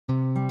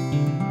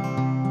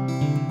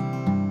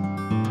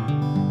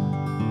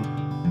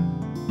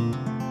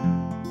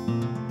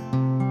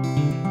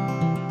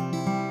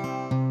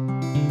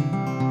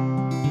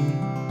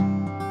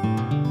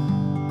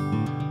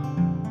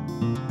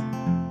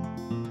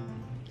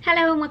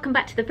Hello and welcome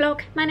back to the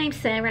vlog. My name's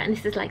Sarah and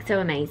this is Like So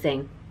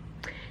Amazing.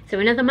 So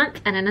another month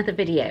and another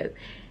video.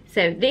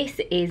 So this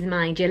is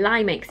my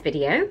July makes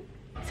video.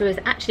 So it was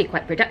actually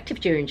quite productive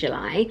during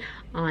July.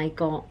 I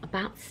got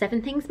about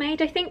 7 things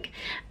made, I think.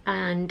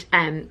 And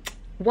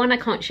one I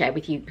can't share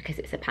with you because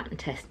it's a pattern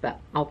test, but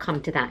I'll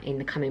come to that in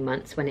the coming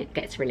months when it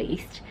gets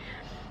released.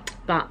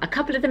 But a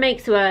couple of the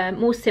makes were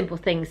more simple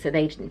things, so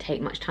they didn't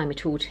take much time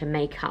at all to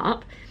make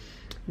up.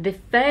 The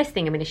first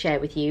thing I'm going to share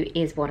with you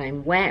is what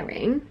I'm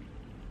wearing.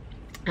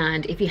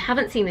 And if you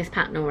haven't seen this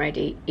pattern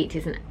already, it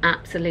is an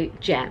absolute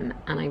gem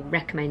and I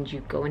recommend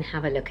you go and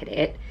have a look at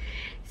it.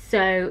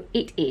 So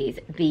it is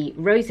the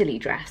Rosalie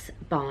dress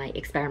by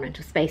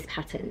Experimental Space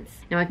Patterns.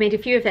 Now I've made a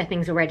few of their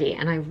things already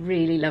and I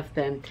really love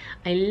them.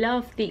 I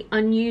love the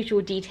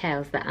unusual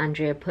details that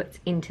Andrea puts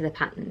into the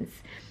patterns.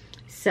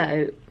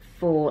 So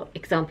for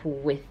example,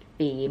 with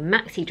the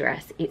maxi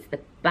dress, it's the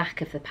back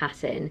of the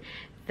pattern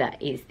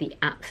that is the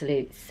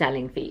absolute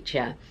selling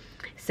feature.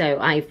 So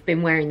I've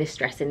been wearing this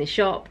dress in the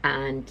shop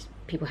and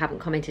people haven't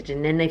commented,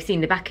 and then they've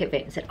seen the back of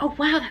it and said, oh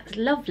wow, that's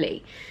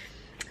lovely.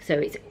 So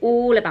it's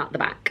all about the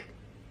back,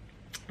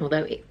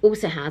 although it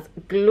also has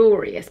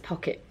glorious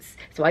pockets.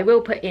 So I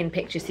will put in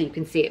pictures so you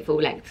can see it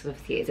full length, because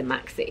obviously it's a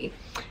maxi.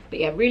 But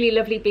yeah, really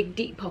lovely big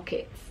deep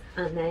pockets.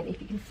 And then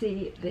if you can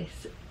see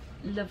this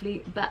lovely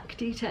back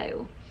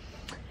detail.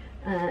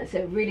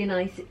 So really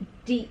nice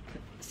deep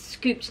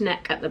scooped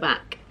neck at the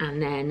back,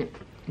 and then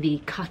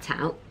the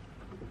cutout,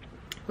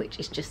 which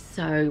is just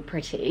so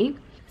pretty.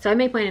 So I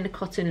made mine in a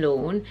cotton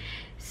lawn,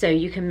 so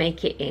you can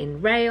make it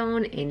in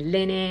rayon, in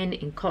linen,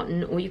 in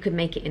cotton, or you could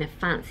make it in a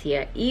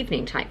fancier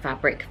evening type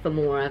fabric for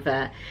more of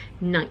a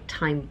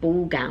nighttime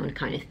ball gown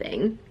kind of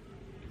thing.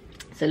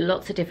 So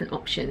lots of different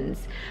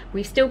options.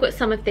 We've still got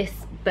some of this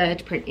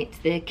bird print. It's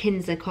the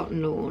Kinza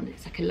cotton lawn.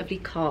 It's like a lovely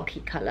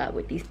khaki colour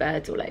with these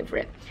birds all over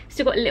it.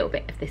 Still got a little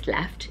bit of this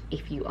left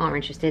if you are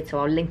interested, so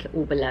I'll link it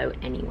all below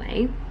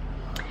anyway.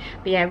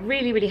 But yeah,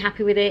 really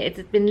happy with it.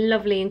 It's been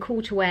lovely and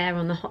cool to wear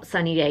on the hot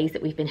sunny days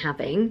that we've been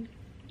having.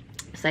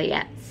 So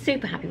yeah,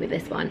 super happy with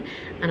this one,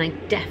 and I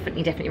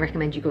definitely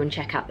recommend you go and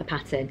check out the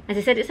pattern. As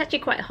I said, it's actually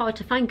quite hard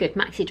to find good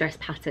maxi dress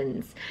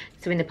patterns.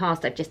 So in the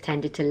past I've just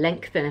tended to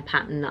lengthen a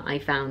pattern that I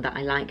found that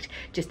I liked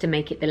just to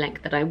make it the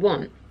length that I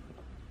want.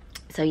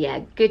 So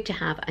yeah, good to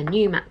have a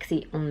new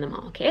maxi on the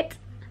market.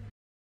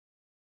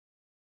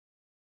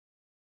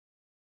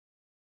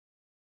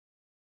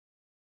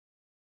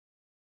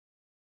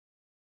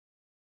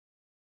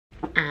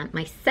 And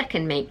my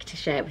second make to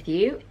share with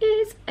you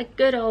is a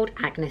good old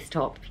Agnes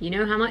top. You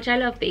know how much I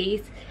love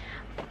these,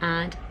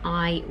 and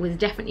I was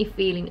definitely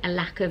feeling a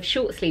lack of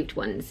short sleeved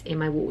ones in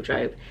my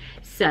wardrobe,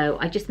 so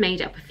I just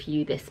made up a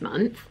few this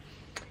month.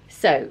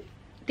 So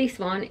this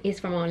one is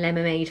from our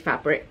Lemonade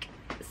fabric.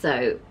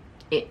 So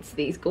it's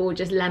these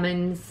gorgeous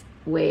lemons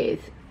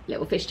with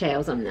little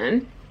fishtails on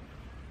them,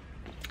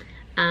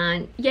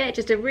 and yeah,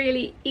 just a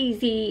really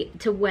easy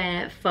to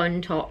wear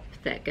fun top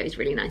that goes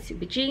really nicely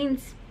with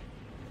jeans.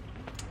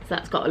 So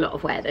that's got a lot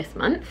of wear this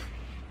month.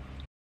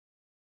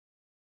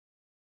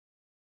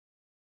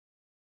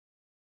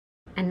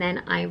 And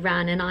then I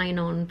ran an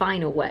iron-on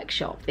vinyl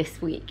workshop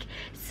this week.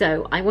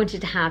 So I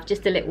wanted to have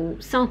just a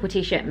little sample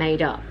t-shirt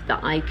made up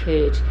that I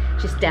could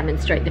just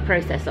demonstrate the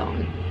process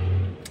on.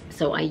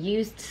 So I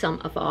used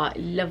some of our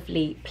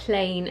lovely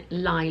plain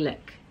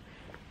lilac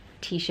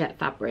t-shirt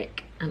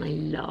fabric, and I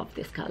love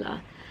this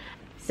colour.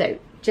 So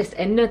just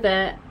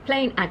another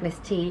plain Agnes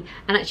tee,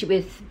 and actually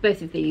with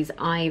both of these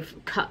I've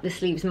cut the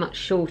sleeves much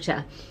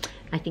shorter.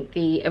 I think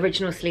the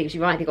original sleeves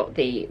you've either got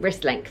the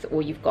wrist length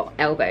or you've got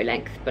elbow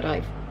length, but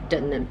I've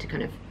done them to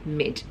kind of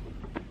mid.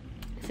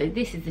 So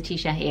this is the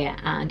t-shirt here,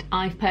 and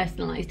I've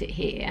personalised it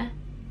here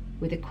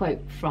with a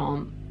quote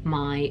from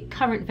my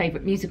current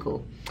favourite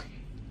musical.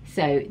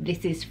 So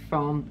this is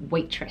from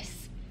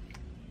Waitress,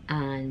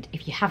 and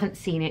if you haven't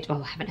seen it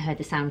or haven't heard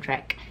the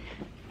soundtrack,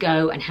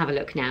 go and have a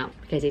look now,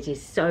 because it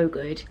is so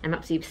good. I'm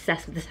absolutely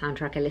obsessed with the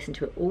soundtrack. I listen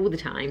to it all the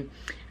time,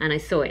 and I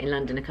saw it in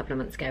London a couple of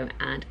months ago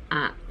and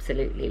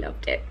absolutely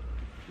loved it.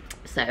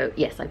 So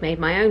yes, I've made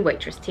my own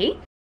Waitress tee.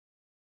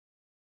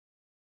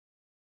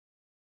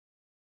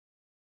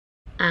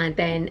 And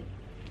then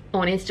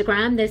on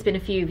Instagram there's been a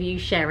few of you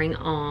sharing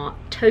our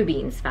toe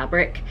beans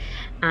fabric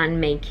and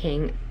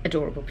making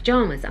adorable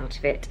pajamas out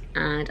of it,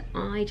 and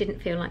I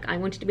didn't feel like I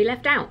wanted to be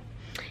left out,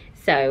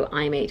 so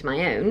I made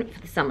my own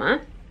for the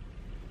summer.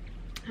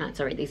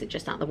 Sorry, these are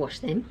just out of the wash,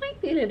 they might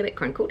be a little bit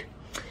crinkled.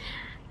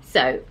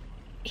 So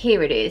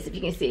here it is. If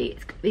you can see,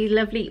 it's got these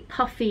lovely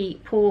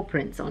puffy paw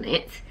prints on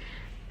it,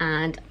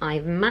 and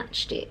I've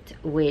matched it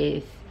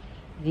with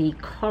the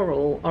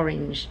coral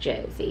orange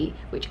jersey,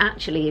 which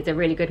actually is a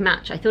really good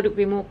match. I thought it would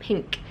be more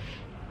pink,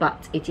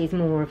 but it is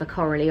more of a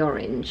corally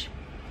orange.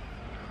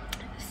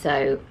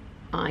 So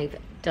I've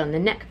done the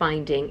neck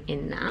binding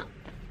in that.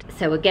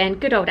 So again,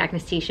 good old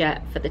Agnes t-shirt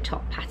for the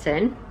top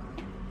pattern.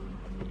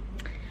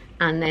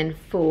 And then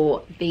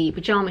for the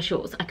pyjama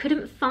shorts, I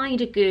couldn't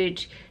find a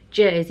good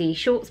jersey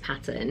shorts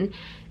pattern,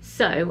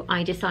 so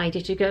I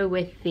decided to go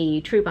with the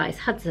True Bias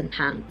Hudson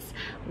pants,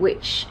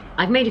 which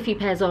I've made a few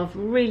pairs of,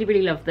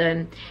 really love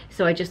them.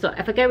 So I just thought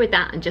if I go with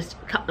that and just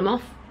cut them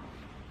off.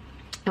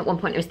 At one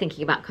point I was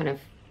thinking about kind of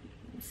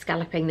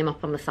scalloping them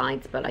up on the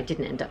sides, but I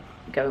didn't end up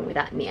going with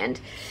that in the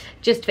end,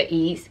 just for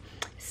ease.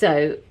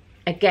 So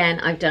again,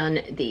 I've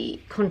done the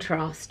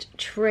contrast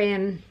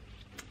trim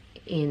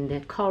in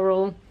the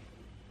coral,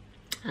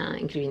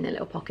 including the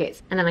little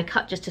pockets, and then I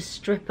cut just a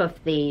strip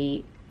of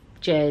the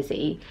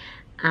jersey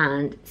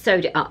and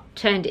sewed it up,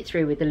 turned it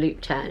through with the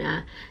loop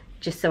turner,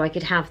 just so I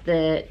could have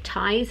the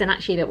ties, and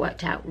actually that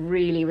worked out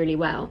really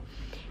well.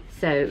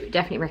 So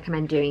definitely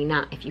recommend doing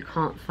that if you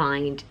can't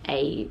find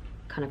a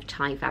kind of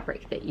tie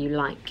fabric that you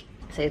like.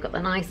 So you've got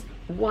the nice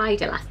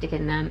wide elastic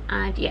in them,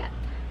 and yeah,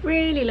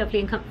 really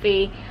lovely and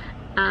comfy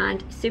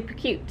and super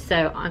cute.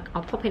 So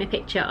I'll pop in a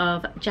picture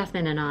of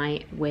Jasmine and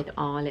I with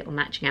our little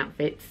matching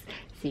outfits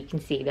so you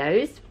can see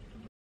those.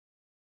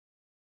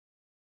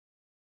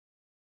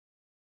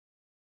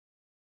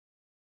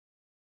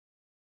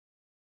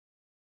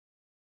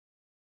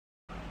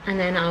 And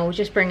then I'll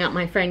just bring up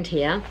my friend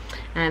here.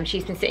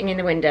 She's been sitting in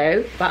the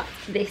window, but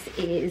this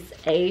is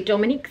a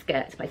Dominique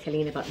skirt by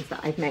Talina Buttons that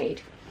I've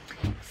made.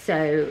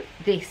 So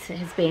this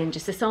has been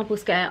just a sample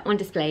skirt on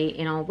display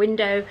in our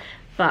window,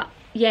 but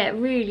yeah,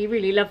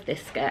 really love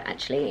this skirt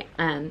actually.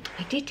 I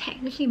did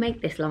technically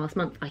make this last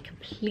month. I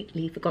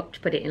completely forgot to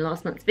put it in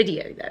last month's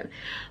video though.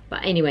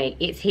 But anyway,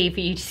 it's here for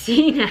you to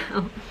see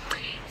now.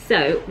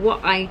 So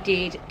what I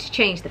did to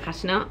change the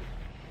pattern up,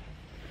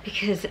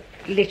 because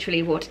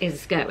literally what is a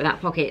skirt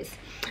without pockets,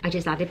 I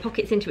just added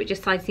pockets into it,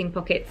 just side seam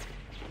pockets.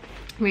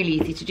 Really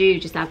easy to do,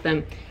 just add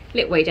them a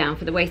little way down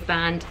for the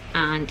waistband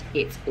and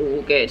it's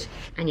all good.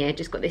 And yeah,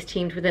 just got this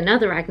teamed with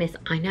another Agnes.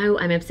 I know,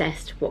 I'm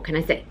obsessed, what can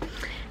I say?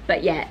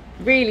 But yeah,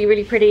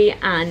 really pretty,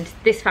 and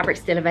this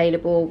fabric's still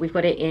available. We've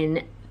got it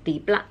in the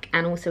black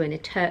and also in a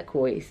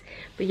turquoise.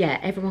 But yeah,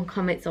 everyone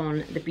comments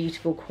on the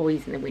beautiful koi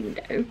in the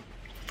window.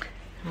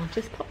 I'll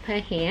just pop her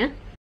here.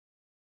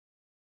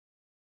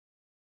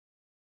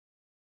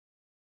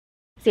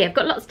 So yeah, I've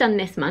got lots done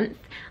this month.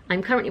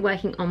 I'm currently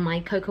working on my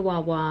Coco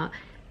Wawa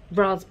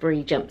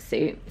raspberry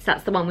jumpsuit. So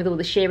that's the one with all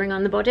the shearing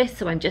on the bodice.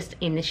 So I'm just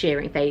in the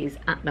shearing phase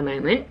at the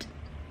moment,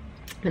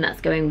 and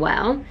that's going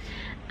well.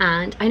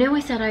 And I know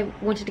I said I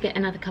wanted to get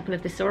another couple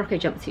of the Sirocco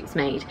jumpsuits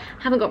made.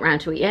 Haven't got around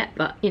to it yet,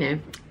 but you know,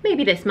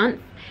 maybe this month.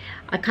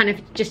 I kind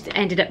of just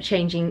ended up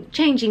changing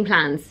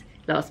plans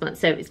last month,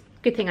 so it's a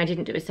good thing I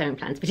didn't do a sewing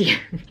plans video.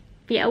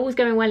 But yeah, all's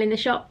going well in the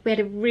shop. We had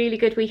a really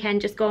good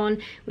weekend just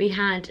gone. We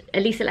had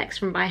Elisa Lex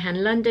from By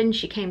Hand London.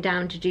 She came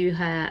down to do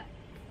her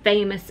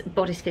famous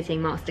bodice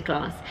fitting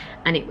masterclass,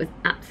 and it was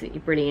absolutely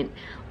brilliant.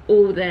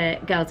 All the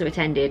girls who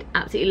attended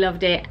absolutely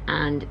loved it,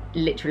 and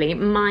literally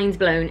minds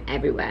blown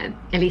everywhere.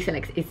 Elisa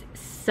Lex is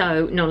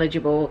so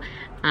knowledgeable,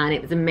 and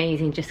it was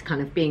amazing just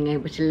kind of being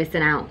able to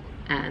listen out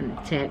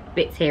to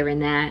bits here and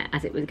there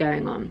as it was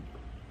going on.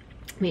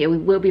 But yeah, we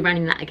will be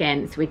running that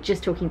again, so we're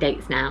just talking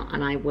dates now,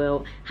 and I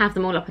will have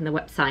them all up on the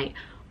website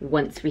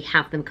once we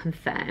have them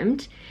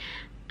confirmed.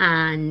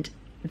 And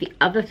the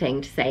other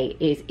thing to say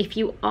is, if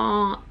you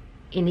are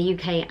in the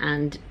UK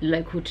and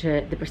local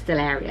to the Bristol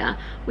area,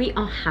 we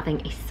are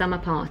having a summer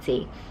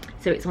party.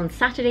 So it's on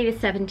Saturday the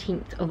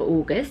 17th of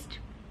August,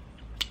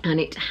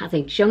 and it has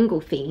a jungle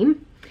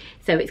theme.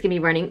 So it's going to be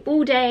running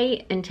all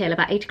day until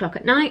about 8 o'clock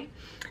at night.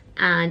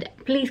 And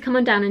please come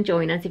on down and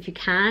join us if you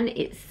can.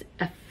 It's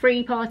a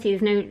free party,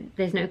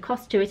 there's no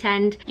cost to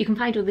attend. You can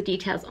find all the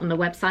details on the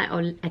website, or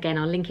again,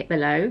 I'll link it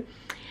below.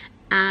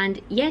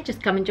 And yeah,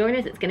 just come and join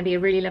us. It's going to be a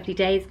really lovely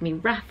day. It's going to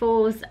be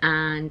raffles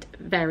and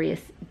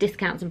various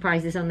discounts and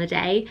prizes on the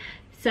day.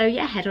 So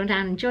yeah, head on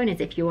down and join us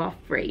if you are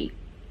free.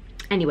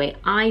 Anyway,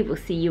 I will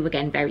see you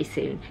again very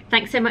soon.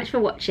 Thanks so much for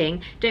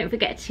watching. Don't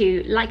forget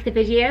to like the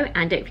video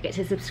and don't forget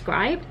to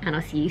subscribe, and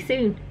I'll see you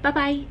soon. Bye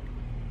bye.